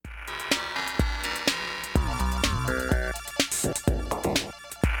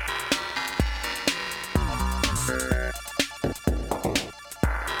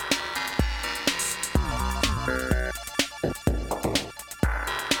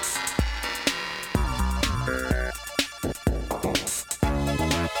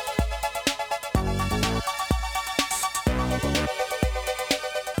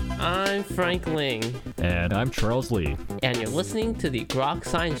Frank Ling. And I'm Charles Lee. And you're listening to the Grok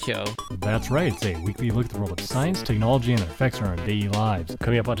Science Show. That's right, it's a weekly look at the world of science, technology, and their effects on our daily lives.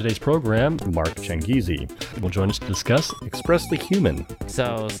 Coming up on today's program, Mark Changizi will join us to discuss Expressly Human.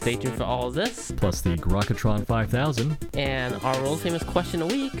 So stay tuned for all of this. Plus the Grokatron 5000. And our world-famous question a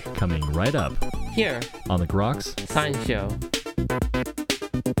week. Coming right up. Here. On the Groks Science Show.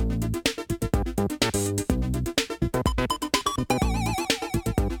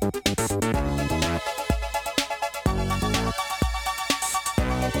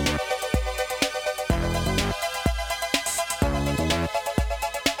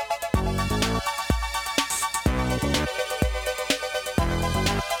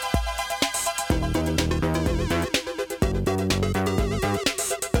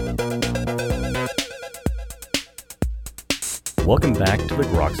 Welcome back to the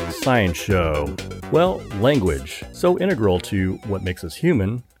Groks Science Show. Well, language, so integral to what makes us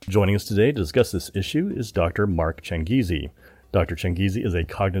human. Joining us today to discuss this issue is Dr. Mark Changizi. Dr. Changizi is a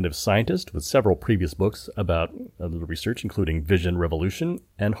cognitive scientist with several previous books about research, including Vision Revolution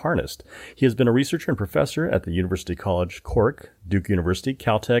and Harnessed. He has been a researcher and professor at the University College Cork, Duke University,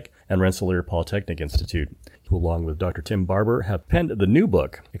 Caltech, and Rensselaer Polytechnic Institute, who, along with Dr. Tim Barber, have penned the new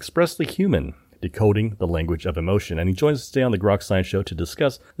book, Expressly Human: Decoding the Language of Emotion. And he joins us today on the Grok Science Show to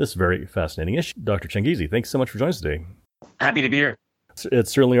discuss this very fascinating issue. Dr. Changizi, thanks so much for joining us today. Happy to be here.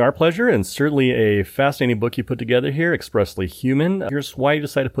 It's certainly our pleasure, and certainly a fascinating book you put together here, Expressly Human. Here's why you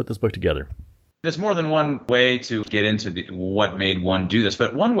decided to put this book together. There's more than one way to get into what made one do this,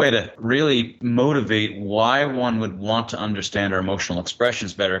 but one way to really motivate why one would want to understand our emotional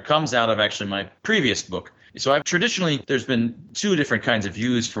expressions better comes out of actually my previous book. So traditionally, there's been two different kinds of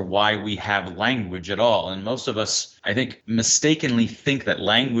views for why we have language at all. And most of us, I think, mistakenly think that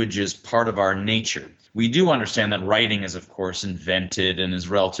language is part of our nature. We do understand that writing is, of course, invented and is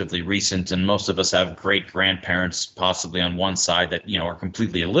relatively recent, and most of us have great-grandparents possibly on one side that, are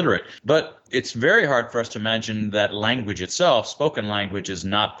completely illiterate. But it's very hard for us to imagine that language itself, spoken language, is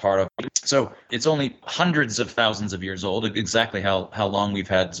not part of it. So it's only hundreds of thousands of years old. Exactly how long we've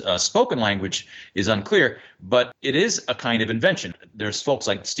had spoken language is unclear, but it is a kind of invention. There's folks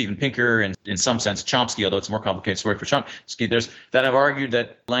like Steven Pinker and, in some sense, Chomsky, although it's a more complicated story for Chomsky, that have argued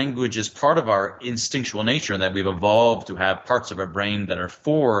that language is part of our instinctual nature and that we've evolved to have parts of our brain that are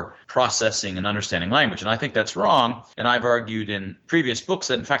for processing and understanding language. And I think that's wrong. And I've argued in previous books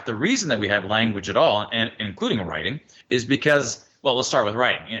that, in fact, the reason that we have language at all, and including writing, is because, well, let's start with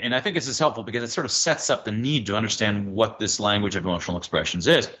writing. And I think this is helpful because it sort of sets up the need to understand what this language of emotional expressions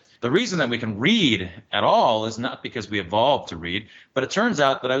is. The reason that we can read at all is not because we evolved to read, but it turns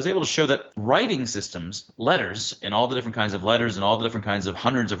out that I was able to show that writing systems, letters, and all the different kinds of letters and all the different kinds of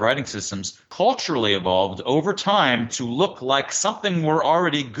hundreds of writing systems culturally evolved over time to look like something we're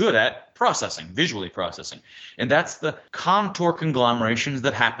already good at processing, visually processing. And that's the contour conglomerations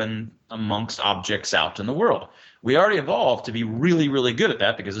that happen amongst objects out in the world. We already evolved to be really, really good at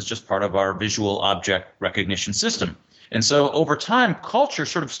that because it's just part of our visual object recognition system. And so over time, culture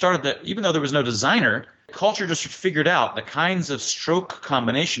sort of started that, even though there was no designer, culture just figured out the kinds of stroke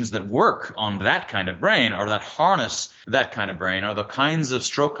combinations that work on that kind of brain or that harness that kind of brain are the kinds of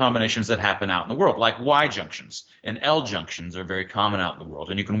stroke combinations that happen out in the world, like Y junctions and L junctions are very common out in the world.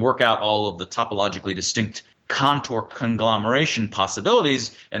 And you can work out all of the topologically distinct contour conglomeration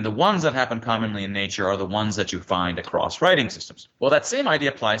possibilities, and the ones that happen commonly in nature are the ones that you find across writing systems. Well, that same idea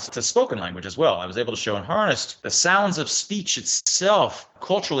applies to spoken language as well. I was able to show in Harnessed the sounds of speech itself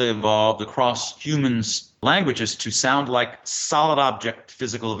culturally evolved across humans' languages to sound like solid object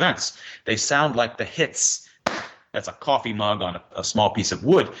physical events. They sound like the hits. That's a coffee mug on a small piece of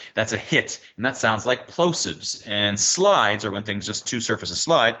wood. That's a hit, and that sounds like plosives. And slides, or when things just two surfaces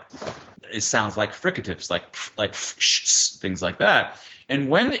slide, it sounds like fricatives, like things like that. And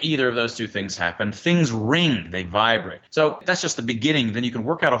when either of those two things happen, things ring, they vibrate. So that's just the beginning. Then you can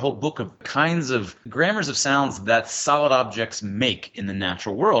work out a whole book of kinds of grammars of sounds that solid objects make in the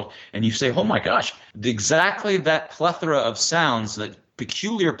natural world. And you say, oh my gosh, exactly that plethora of sounds, that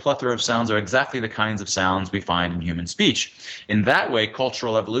peculiar plethora of sounds are exactly the kinds of sounds we find in human speech. In that way,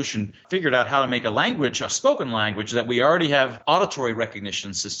 cultural evolution figured out how to make a language, a spoken language, that we already have auditory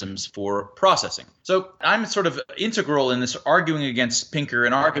recognition systems for processing. So I'm sort of integral in this arguing against Pinker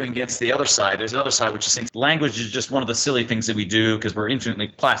and arguing against the other side. There's another side which thinks language is just one of the silly things that we do because we're infinitely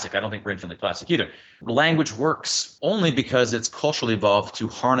plastic. I don't think we're infinitely plastic either. Language works only because it's culturally evolved to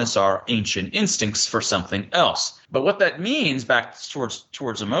harness our ancient instincts for something else. But what that means back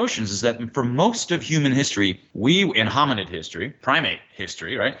towards emotions is that for most of human history, we in hominid history, primate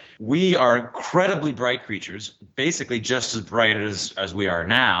history, right? We are incredibly bright creatures, basically just as bright as we are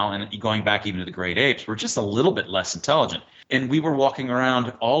now. And going back even to the great apes, we're just a little bit less intelligent. And we were walking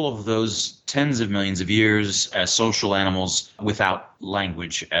around all of those tens of millions of years as social animals without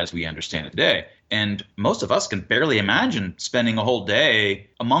language as we understand it today. And most of us can barely imagine spending a whole day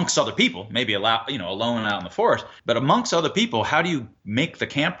amongst other people, maybe alone out in the forest, but amongst other people, how do you make the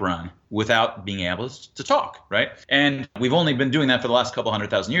camp run without being able to talk, right? And we've only been doing that for the last couple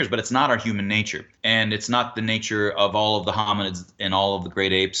 100,000 years, but it's not our human nature. And it's not the nature of all of the hominids and all of the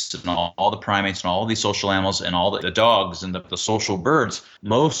great apes and all the primates and all of these social animals and all the dogs and the social birds.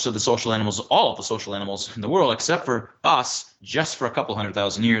 Most of the social animals, all of the social animals in the world, except for us, just for a couple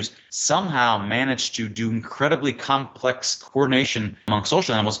 100,000 years, somehow managed to do incredibly complex coordination among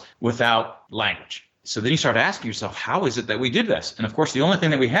social animals without language. So then you start asking yourself, how is it that we did this? And of course, the only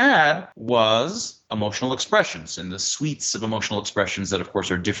thing that we had was emotional expressions and the suites of emotional expressions that, of course,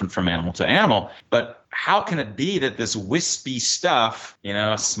 are different from animal to animal. But how can it be that this wispy stuff,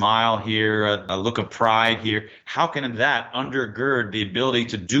 a smile here, a look of pride here, how can that undergird the ability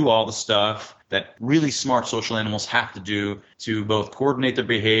to do all the stuff that really smart social animals have to do to both coordinate their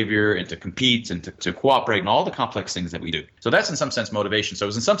behavior and to compete and to cooperate and all the complex things that we do? So that's in some sense motivation. So it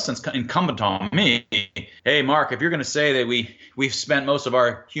was in some sense incumbent on me, hey, Mark, if you're going to say that we've spent most of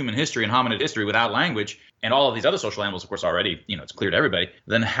our human history and hominid history without language, and all of these other social animals, of course, already, it's clear to everybody,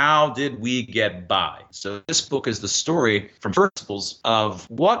 then how did we get by? So this book is the story from principles of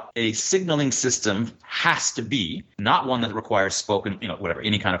what a signaling system has to be, not one that requires spoken,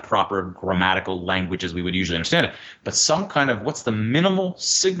 any kind of proper grammatical language as we would usually understand it, but some kind of what's the minimal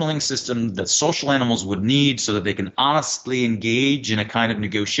signaling system that social animals would need so that they can honestly engage in a kind of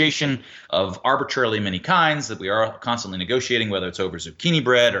negotiation of arbitrarily many kinds that we are constantly negotiating, whether it's over zucchini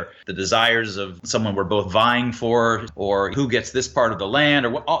bread or the desires of someone we're both vying for, or who gets this part of the land, or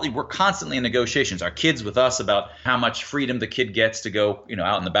we're constantly in negotiations. Our kids with us about how much freedom the kid gets to go,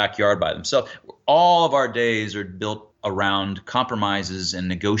 out in the backyard by themselves. All of our days are built around compromises and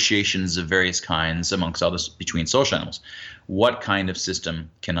negotiations of various kinds amongst others between social animals. What kind of system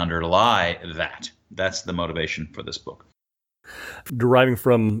can underlie that? That's the motivation for this book. Deriving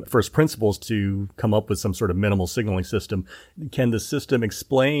from first principles to come up with some sort of minimal signaling system, can the system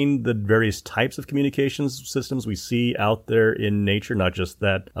explain the various types of communications systems we see out there in nature, not just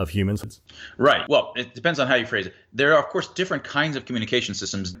that of humans? Right. Well, it depends on how you phrase it. There are, of course, different kinds of communication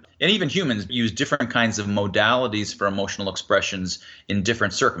systems, and even humans use different kinds of modalities for emotional expressions in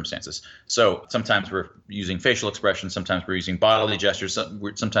different circumstances. So sometimes we're using facial expressions, sometimes we're using bodily gestures,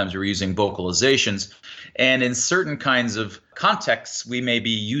 sometimes we're using vocalizations, and in certain kinds of contexts, we may be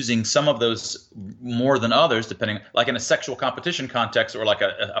using some of those more than others, depending, like in a sexual competition context or like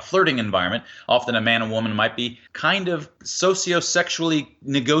a flirting environment. Often a man and woman might be kind of socio-sexually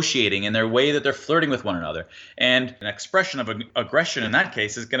negotiating in their way that they're flirting with one another. And an expression of aggression in that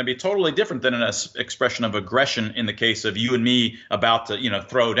case is going to be totally different than an expression of aggression in the case of you and me about to,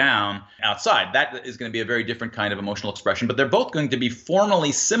 throw down outside. That is going to be a very different kind of emotional expression, but they're both going to be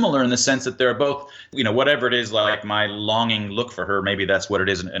formally similar in the sense that they're both, whatever it is, like my longing look for her, maybe that's what it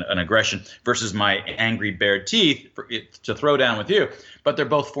is, an aggression, versus my angry bared teeth to throw down with you. But they're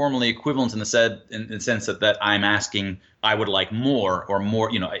both formally equivalent in the sense that I'm asking, I would like more, or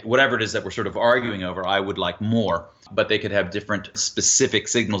more, whatever it is that we're sort of arguing over, I would like more. But they could have different specific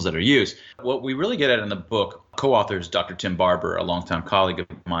signals that are used. What we really get at in the book, co-authors Dr. Tim Barber, a longtime colleague of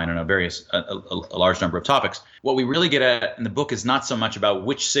mine on a large number of topics. What we really get at in the book is not so much about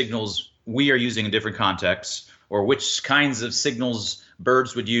which signals we are using in different contexts, or which kinds of signals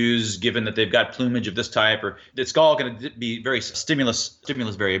birds would use given that they've got plumage of this type, or it's all going to be very stimulus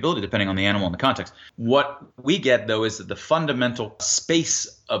variability depending on the animal and the context. What we get, though, is that the fundamental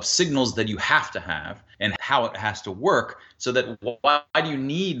space of signals that you have to have and how it has to work, so that why do you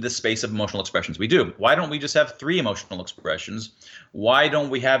need the space of emotional expressions? We do. Why don't we just have 3 emotional expressions? Why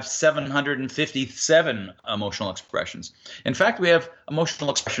don't we have 757 emotional expressions? In fact, we have emotional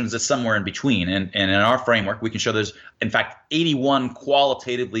expressions that's somewhere in between. And in our framework, we can show there's, in fact, 81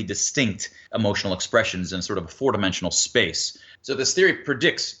 qualitatively distinct emotional expressions in sort of a 4-dimensional space. So this theory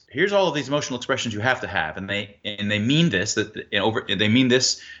predicts, here's all of these emotional expressions you have to have, and they mean this,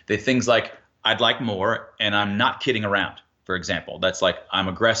 they're things like, I'd like more, and I'm not kidding around, for example. That's like, I'm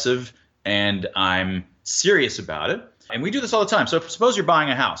aggressive and I'm serious about it. And we do this all the time. So suppose you're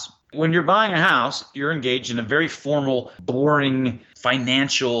buying a house When you're buying a house, you're engaged in a very formal, boring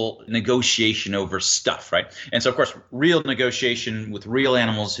financial negotiation over stuff, right? And so, of course, real negotiation with real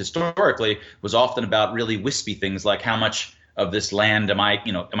animals historically was often about really wispy things like how much of this land am I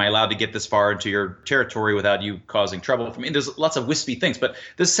allowed to get this far into your territory without you causing trouble for me? There's lots of wispy things, but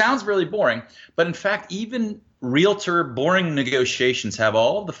this sounds really boring. But in fact, even realtor boring negotiations have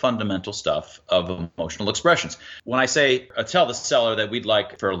all the fundamental stuff of emotional expressions. When I tell the seller that we'd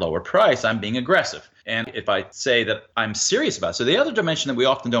like for a lower price, I'm being aggressive. And if I say that I'm serious about it. So the other dimension that we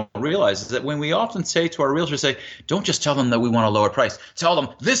often don't realize is that when we often say to our realtors, don't just tell them that we want a lower price. Tell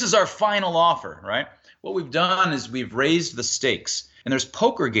them this is our final offer, right? What we've done is we've raised the stakes. And there's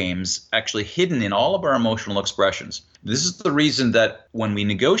poker games actually hidden in all of our emotional expressions. This is the reason that when we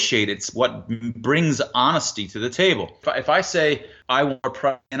negotiate, it's what brings honesty to the table. If I say I want a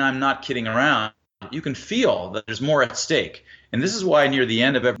price and I'm not kidding around, you can feel that there's more at stake. And this is why near the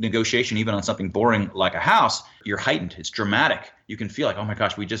end of every negotiation, even on something boring like a house, you're heightened. It's dramatic. You can feel like, oh my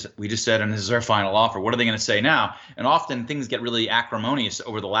gosh, we just said, and this is our final offer. What are they going to say now? And often things get really acrimonious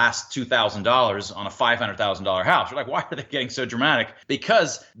over the last $2,000 on a $500,000 house. You're like, why are they getting so dramatic?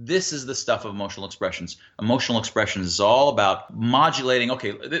 Because this is the stuff of emotional expressions. Emotional expressions is all about modulating.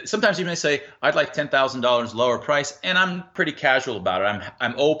 Okay, sometimes even they say, I'd like $10,000 lower price, and I'm pretty casual about it.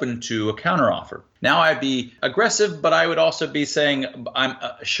 I'm open to a counteroffer. Now I'd be aggressive, but I would also be saying I'm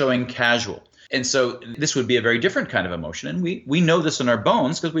showing casual. And so this would be a very different kind of emotion. And we know this in our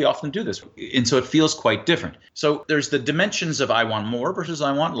bones because we often do this. And so it feels quite different. So there's the dimensions of I want more versus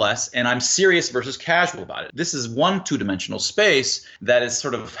I want less, and I'm serious versus casual about it. This is one two-dimensional space that is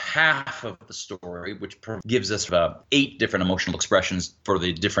sort of half of the story, which gives us 8 different emotional expressions for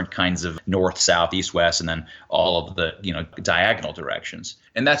the different kinds of north, south, east, west, and then all of the diagonal directions.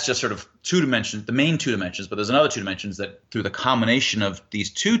 And that's just sort of two dimensions, the main two dimensions, but there's another two dimensions that through the combination of these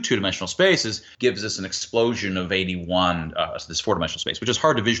two-dimensional spaces gives us an explosion of 81, this 4-dimensional space, which is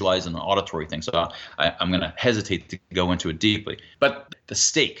hard to visualize in an auditory thing. So I'm going to hesitate to go into it deeply. But the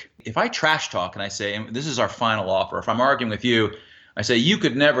stake, if I trash talk and I say, and this is our final offer, if I'm arguing with you, I say, you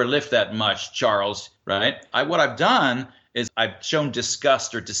could never lift that much, Charles, right? What I've done is I've shown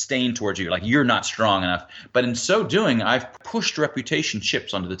disgust or disdain towards you, like you're not strong enough. But in so doing, I've pushed reputation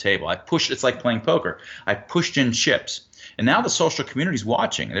chips onto the table. It's like playing poker. I pushed in chips. And now the social community's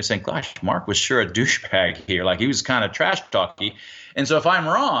watching. They're saying, gosh, Mark was sure a douchebag here. Like he was kind of trash talky. And so if I'm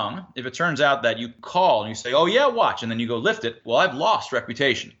wrong, if it turns out that you call and you say, oh, yeah, watch, and then you go lift it, well, I've lost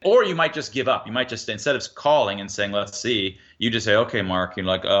reputation. Or you might just give up. You might just, instead of calling and saying, let's see, you just say, okay, Mark, you're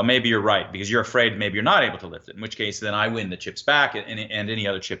like, maybe you're right because you're afraid maybe you're not able to lift it, in which case then I win the chips back and any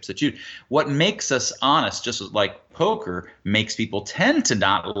other chips that you. What makes us honest, just like poker, makes people tend to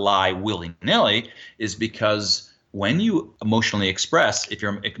not lie willy-nilly is because when you emotionally express, if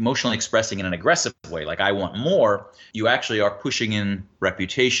you're emotionally expressing in an aggressive way, like I want more, you actually are pushing in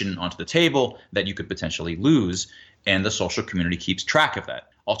reputation onto the table that you could potentially lose, and the social community keeps track of that.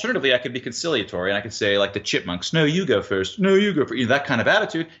 Alternatively, I could be conciliatory and I could say like the chipmunks, no, you go first, no, you go first, that kind of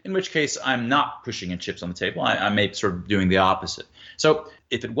attitude, in which case I'm not pushing in chips on the table. I may sort of doing the opposite. So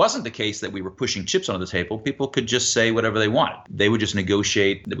if it wasn't the case that we were pushing chips onto the table, people could just say whatever they wanted. They would just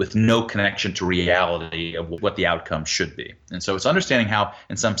negotiate with no connection to reality of what the outcome should be. And so it's understanding how,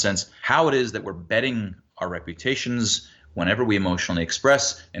 in some sense, how it is that we're betting our reputations whenever we emotionally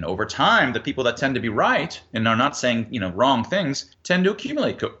express. And over time, the people that tend to be right and are not saying, wrong things tend to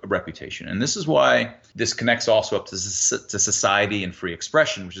accumulate a reputation. And this is why this connects also up to society and free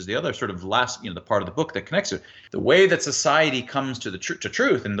expression, which is the other sort of last, the part of the book that connects it. The way that society comes to the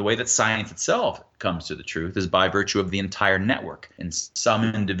truth and the way that science itself comes to the truth is by virtue of the entire network. And some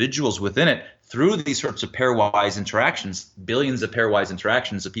individuals within it, through these sorts of pairwise interactions, billions of pairwise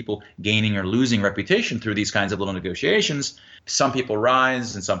interactions of people gaining or losing reputation through these kinds of little negotiations, some people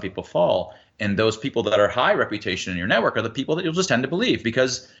rise and some people fall. And those people that are high reputation in your network are the people that you'll just tend to believe,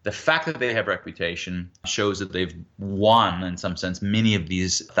 because the fact that they have reputation shows that they've won, in some sense, many of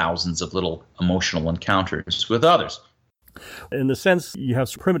these thousands of little emotional encounters with others. In the sense, you have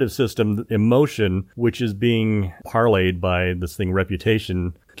some primitive system, emotion, which is being parlayed by this thing,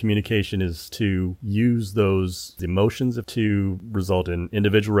 reputation. Communication is to use those emotions to result in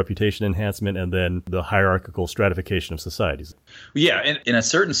individual reputation enhancement and then the hierarchical stratification of societies. Yeah, in a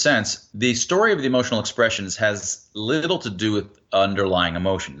certain sense, the story of the emotional expressions has little to do with underlying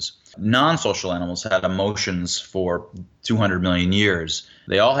emotions. Non-social animals had emotions for 200 million years.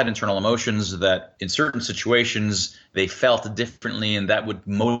 They all had internal emotions that in certain situations they felt differently, and that would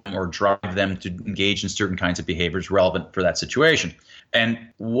motivate or drive them to engage in certain kinds of behaviors relevant for that situation. And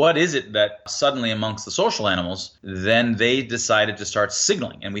what is it that suddenly amongst the social animals, then they decided to start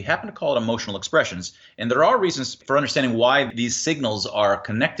signaling? And we happen to call it emotional expressions. And there are reasons for understanding why these signals are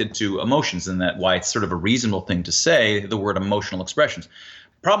connected to emotions, and that why it's sort of a reasonable thing to say the word emotional expressions.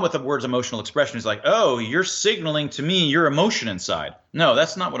 Problem with the words emotional expression is like, oh, you're signaling to me your emotion inside. No,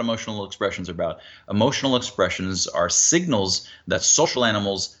 that's not what emotional expressions are about. Emotional expressions are signals that social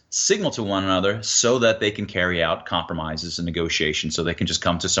animals signal to one another so that they can carry out compromises and negotiations, so they can just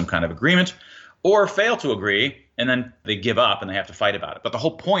come to some kind of agreement or fail to agree, and then they give up and they have to fight about it. But the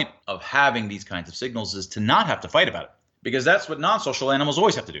whole point of having these kinds of signals is to not have to fight about it, because that's what non-social animals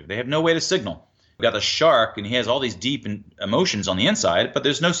always have to do. They have no way to signal. We've got the shark, and he has all these deep emotions on the inside, but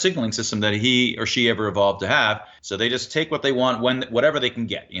there's no signaling system that he or she ever evolved to have. So they just take what they want, whatever they can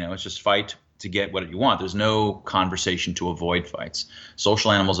get. It's just fight to get what you want. There's no conversation to avoid fights.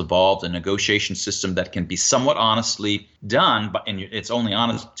 Social animals evolved a negotiation system that can be somewhat honestly done, and it's only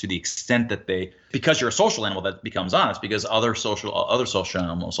honest to the extent that because you're a social animal, that becomes honest, because other social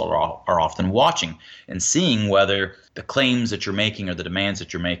animals are often watching and seeing whether the claims that you're making or the demands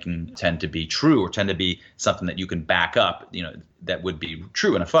that you're making tend to be true or tend to be something that you can back up, that would be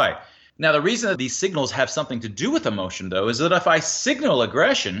true in a fight. Now, the reason that these signals have something to do with emotion, though, is that if I signal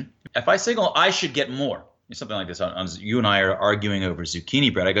aggression, if I signal I should get more, something like this, you and I are arguing over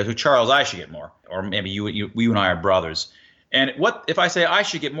zucchini bread. I go to Charles, I should get more. Or maybe you and I are brothers. And what if I say I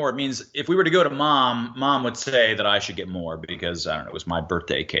should get more? It means if we were to go to mom would say that I should get more because, I don't know, it was my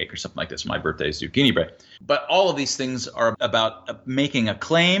birthday cake or something like this. My birthday is zucchini bread. But all of these things are about making a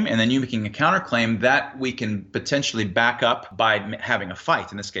claim and then you making a counterclaim that we can potentially back up by having a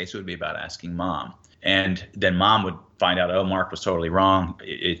fight. In this case, it would be about asking mom. And then mom would find out, oh, Mark was totally wrong.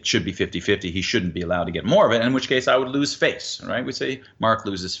 It should be 50-50. He shouldn't be allowed to get more of it, in which case I would lose face, right? We'd say Mark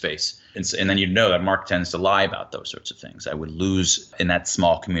loses face. And then you'd know that Mark tends to lie about those sorts of things. I would lose in that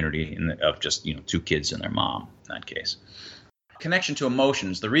small community of just, two kids and their mom in that case. Connection to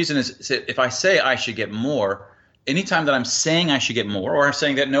emotions. The reason is if I say I should get more, anytime that I'm saying I should get more, or I'm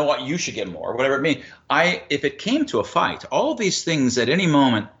saying that no, you should get more, whatever it means, if it came to a fight, all of these things at any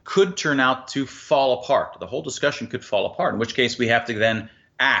moment could turn out to fall apart. The whole discussion could fall apart, in which case we have to then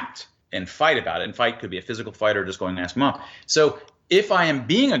act and fight about it. And fight could be a physical fight or just going to ask mom. So if I am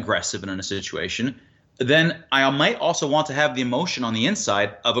being aggressive in a situation, then I might also want to have the emotion on the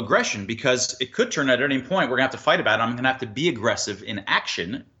inside of aggression, because it could turn out at any point we're going to have to fight about it. I'm going to have to be aggressive in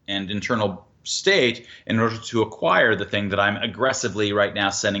action and internal state in order to acquire the thing that I'm aggressively right now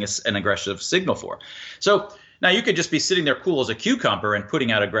sending an aggressive signal for. So now you could just be sitting there cool as a cucumber and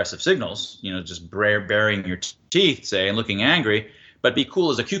putting out aggressive signals, just baring your teeth, say, and looking angry, but be cool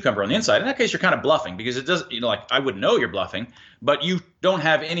as a cucumber on the inside. In that case, you're kind of bluffing, because it does, I would know you're bluffing, but you don't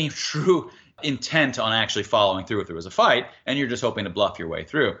have any true intent on actually following through if there was a fight, and you're just hoping to bluff your way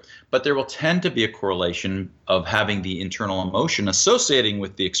through. But there will tend to be a correlation of having the internal emotion associating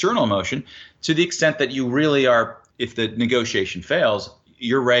with the external emotion, to the extent that you really are, if the negotiation fails,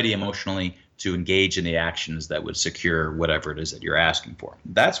 you're ready emotionally to engage in the actions that would secure whatever it is that you're asking for.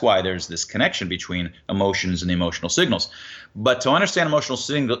 That's why there's this connection between emotions and the emotional signals. But to understand emotional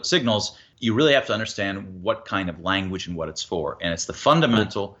signals, you really have to understand what kind of language and what it's for. And it's the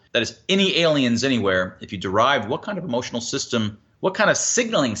fundamental, that is, any aliens anywhere, if you derived what kind of emotional system, what kind of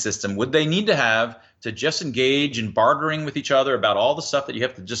signaling system would they need to have to just engage in bartering with each other about all the stuff that you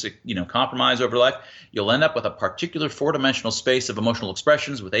have to just, compromise over life, you'll end up with a particular four-dimensional space of emotional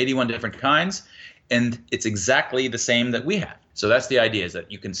expressions with 81 different kinds. And it's exactly the same that we have. So that's the idea, is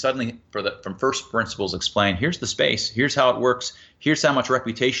that you can suddenly, from first principles, explain, here's the space, here's how it works, here's how much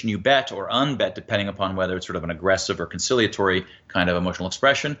reputation you bet or unbet, depending upon whether it's sort of an aggressive or conciliatory kind of emotional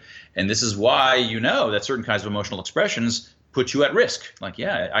expression. And this is why that certain kinds of emotional expressions put you at risk. Like,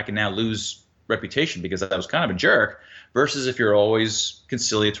 yeah, I can now lose reputation because I was kind of a jerk, versus if you're always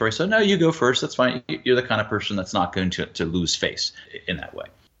conciliatory. So no, you go first, that's fine. You're the kind of person that's not going to lose face in that way.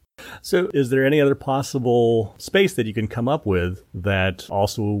 So is there any other possible space that you can come up with that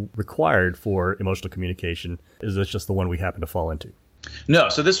also required for emotional communication? Is this just the one we happen to fall into? No,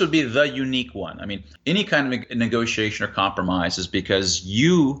 so this would be the unique one. I mean, any kind of negotiation or compromise is because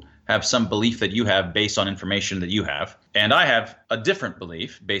you have some belief that you have based on information that you have, and I have a different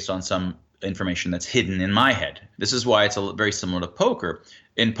belief based on some information that's hidden in my head. This is why it's very similar to poker.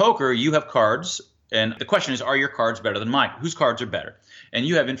 In poker, you have cards, and the question is, are your cards better than mine? Whose cards are better? And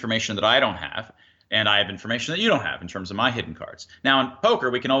you have information that I don't have, and I have information that you don't have in terms of my hidden cards. Now, in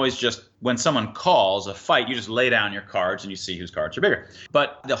poker, we can always just, when someone calls a fight, you just lay down your cards and you see whose cards are bigger.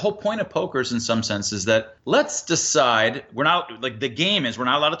 But the whole point of poker is, in some sense, is that let's decide, the game is we're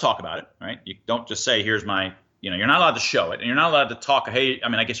not allowed to talk about it, right? You don't just say, here's my You're not allowed to show it, and you're not allowed to talk. Hey, I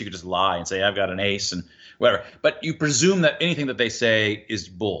mean, I guess you could just lie and say I've got an ace and whatever. But you presume that anything that they say is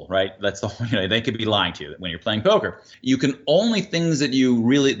bull, right? That's they could be lying to you when you're playing poker. You can only things that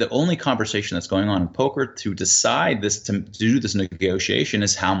the only conversation that's going on in poker to decide this, to do this negotiation,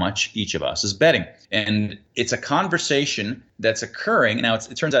 is how much each of us is betting. And it's a conversation that's occurring. Now,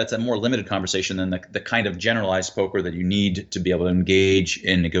 it turns out it's a more limited conversation than the kind of generalized poker that you need to be able to engage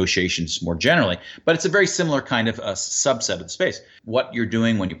in negotiations more generally. But it's a very similar kind of a subset of the space. What you're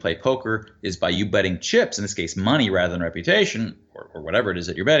doing when you play poker is, by you betting chips, in this case money rather than reputation, or whatever it is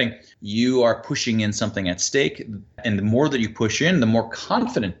that you're betting, you are pushing in something at stake. And the more that you push in, the more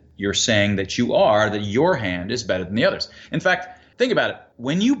confident you're saying that you are, that your hand is better than the others. In fact, think about it.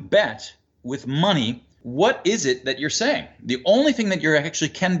 When you bet with money, what is it that you're saying? The only thing that you're actually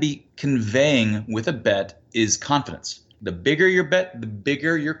can be conveying with a bet is confidence. The bigger your bet, the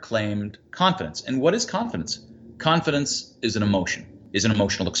bigger your claimed confidence. And what is confidence? Confidence is an emotion, is an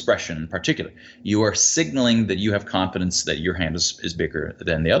emotional expression in particular. You are signaling that you have confidence that your hand is bigger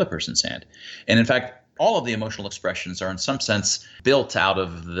than the other person's hand. And in fact, all of the emotional expressions are in some sense built out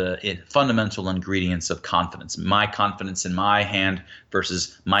of the fundamental ingredients of confidence. My confidence in my hand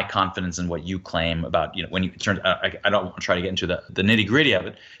versus my confidence in what you claim about, when you turn, I don't want to try to get into the nitty gritty of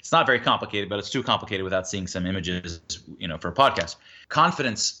it. It's not very complicated, but it's too complicated without seeing some images, for a podcast.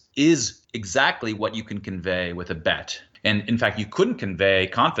 Confidence is exactly what you can convey with a bet. And in fact, you couldn't convey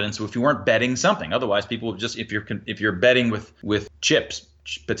confidence if you weren't betting something. Otherwise, people would just, if you're betting with chips,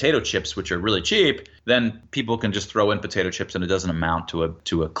 potato chips, which are really cheap, then people can just throw in potato chips and it doesn't amount to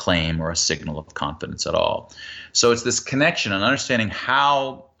a claim or a signal of confidence at all. So it's this connection and understanding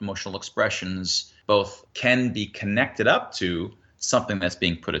how emotional expressions both can be connected up to something that's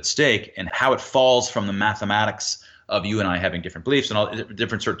being put at stake, and how it falls from the mathematics of you and I having different beliefs and all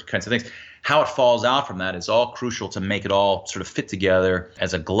different sort of kinds of things. How it falls out from that is all crucial to make it all sort of fit together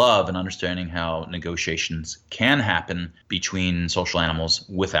as a glove, and understanding how negotiations can happen between social animals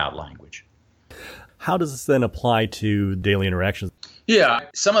without language. How does this then apply to daily interactions? Yeah,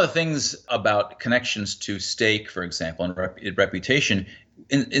 some of the things about connections to stake, for example, and reputation,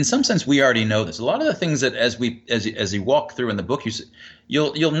 in some sense, we already know this. A lot of the things that as you walk through in the book,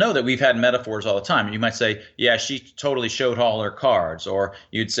 you'll know that we've had metaphors all the time. You might say, yeah, she totally showed all her cards, or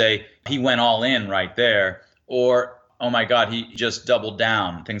you'd say he went all in right there, or oh my God, he just doubled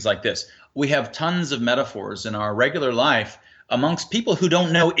down, things like this. We have tons of metaphors in our regular life amongst people who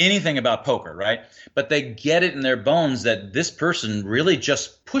don't know anything about poker, right? But they get it in their bones that this person really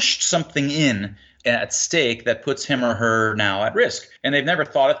just pushed something in at stake that puts him or her now at risk. And they've never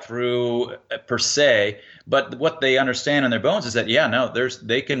thought it through per se, but what they understand in their bones is that,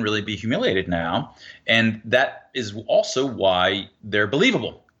 they can really be humiliated now. And that is also why they're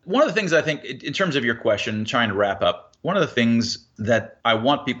believable. One of the things I think, in terms of your question, trying to wrap up, one of the things that I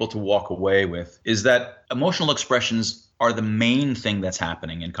want people to walk away with is that emotional expressions are the main thing that's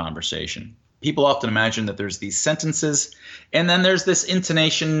happening in conversation. People often imagine that there's these sentences, and then there's this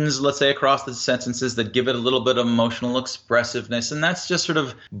intonations, let's say, across the sentences that give it a little bit of emotional expressiveness, and that's just sort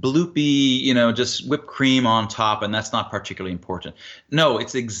of bloopy, just whipped cream on top, and that's not particularly important. No,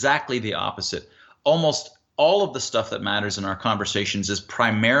 it's exactly the opposite. Almost all of the stuff that matters in our conversations is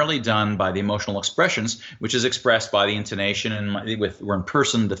primarily done by the emotional expressions, which is expressed by the intonation and we're in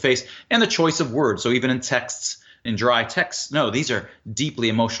person, the face, and the choice of words. So even in texts, in dry texts, no, these are deeply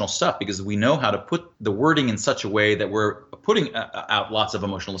emotional stuff, because we know how to put the wording in such a way that we're putting out lots of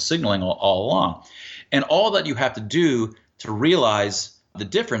emotional signaling all along. And all that you have to do to realize the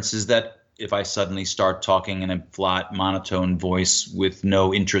difference is that if I suddenly start talking in a flat, monotone voice with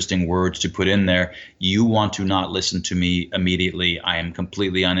no interesting words to put in there, you want to not listen to me immediately. I am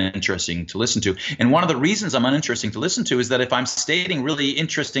completely uninteresting to listen to. And one of the reasons I'm uninteresting to listen to is that if I'm stating really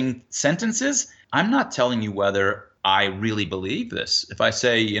interesting sentences, I'm not telling you whether I really believe this. If I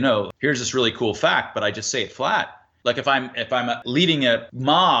say, here's this really cool fact, but I just say it flat. Like if I'm leading a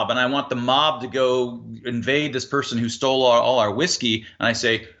mob and I want the mob to go invade this person who stole all our whiskey, and I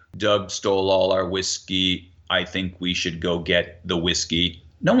say, Doug stole all our whiskey, I think we should go get the whiskey,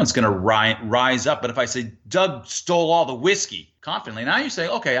 no one's going to rise up. But if I say, Doug stole all the whiskey, confidently, now you say,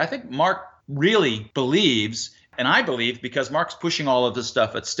 okay, I think Mark really believes, and I believe, because Mark's pushing all of this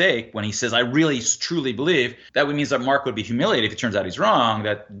stuff at stake when he says, I really truly believe, that means that Mark would be humiliated if it turns out he's wrong,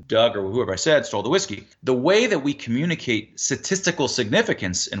 that Doug or whoever I said stole the whiskey. The way that we communicate statistical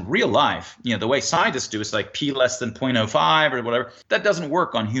significance in real life, the way scientists do, it's like P less than 0.05 or whatever, that doesn't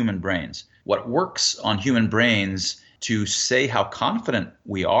work on human brains. What works on human brains to say how confident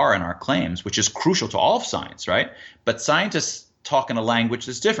we are in our claims, which is crucial to all of science, right? But scientists talk in a language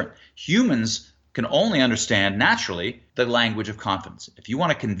that's different. Humans can only understand naturally the language of confidence. If you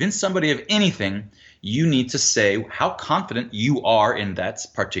want to convince somebody of anything, you need to say how confident you are in that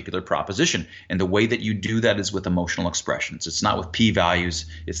particular proposition. And the way that you do that is with emotional expressions. It's not with p-values.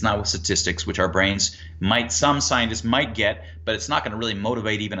 It's not with statistics, which our brains some scientists might get, but it's not going to really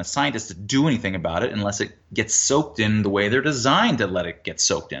motivate even a scientist to do anything about it unless it gets soaked in the way they're designed to let it get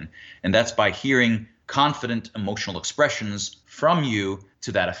soaked in. And that's by hearing confident emotional expressions from you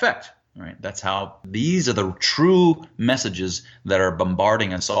to that effect. Right? That's how these are the true messages that are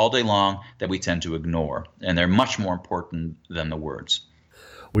bombarding us all day long that we tend to ignore. And they're much more important than the words.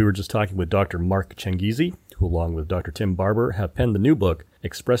 We were just talking with Dr. Mark Chengizi, who along with Dr. Tim Barber have penned the new book,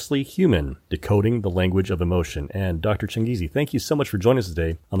 Expressly Human, Decoding the Language of Emotion. And Dr. Chengizi, thank you so much for joining us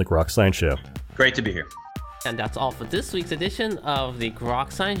today on the Grok Science Show. Great to be here. And that's all for this week's edition of the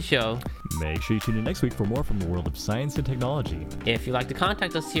Grok Science Show. Make sure you tune in next week for more from the world of science and technology. If you'd like to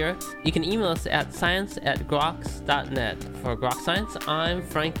contact us here, you can email us at science@groks.net. For Grok Science, I'm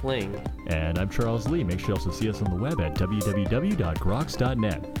Frank Ling. And I'm Charles Lee. Make sure you also see us on the web at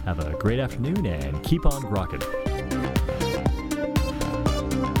www.groks.net. Have a great afternoon and keep on grokking.